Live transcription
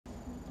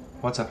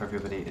What's up,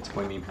 everybody? It's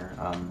Boy Meme here.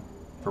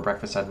 For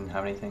breakfast, I didn't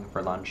have anything.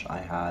 For lunch, I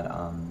had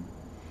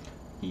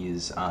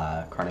these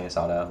carne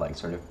asada, like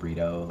sort of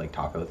burrito, like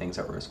taco things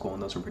that were at school,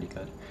 and those were pretty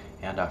good.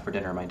 And for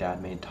dinner, my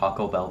dad made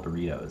Taco Bell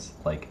burritos.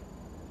 Like,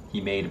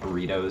 he made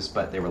burritos,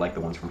 but they were like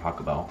the ones from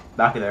Taco Bell.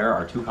 Back there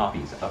are 2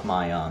 copies of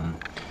my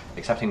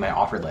accepting my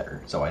offer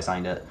letter. So I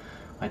signed it.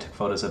 I took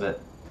photos of it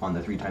on the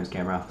 3x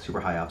camera,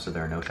 super high up, so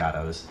there are no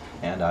shadows.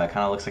 And it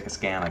kind of looks like a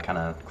scan. I kind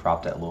of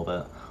cropped it a little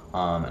bit.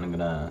 And I'm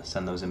gonna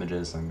send those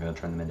images, I'm gonna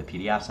turn them into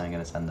PDFs, and I'm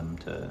gonna send them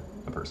to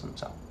a person,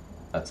 so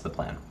that's the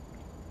plan.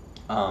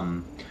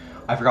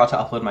 I forgot to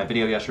upload my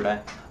video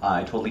yesterday.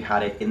 I totally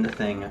had it in the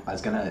thing. I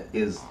was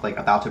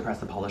about to press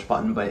the publish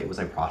button, but it was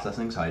like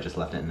processing, so I just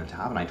left it in a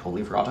tab, and I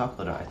totally forgot to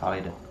upload it. I thought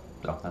I did,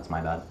 so that's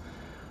my bad.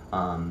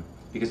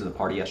 Because of the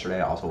party yesterday,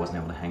 I also wasn't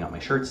able to hang out my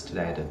shirts.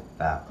 Today I did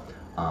that.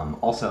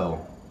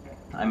 Also,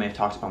 I may have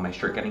talked about my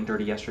shirt getting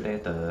dirty yesterday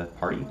at the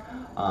party.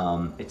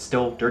 It's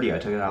still dirty. I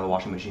took it out of the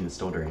washing machine. It's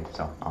still dirty.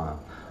 So I don't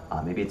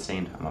know. Maybe it's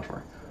stained. I'm not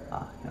sure.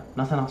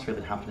 Nothing else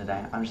really happened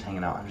today. I'm just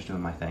hanging out. I'm just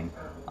doing my thing.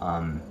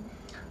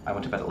 I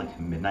went to bed at like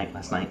midnight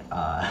last night.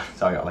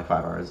 So I got like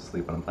 5 hours of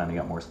sleep, but I'm planning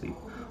to get more sleep.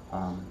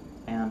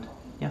 And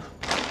yeah,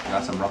 I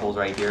got some ruffles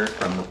right here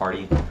from the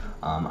party.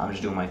 I'm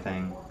just doing my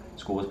thing.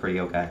 School was pretty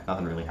okay.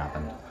 Nothing really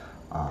happened.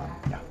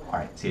 Yeah. All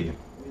right. See you.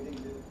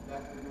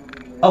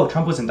 Oh,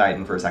 Trump was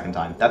indicted for a second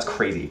time. That's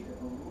crazy.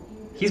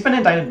 He's been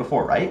indicted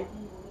before, right?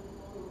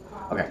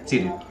 Okay, see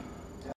you, dude.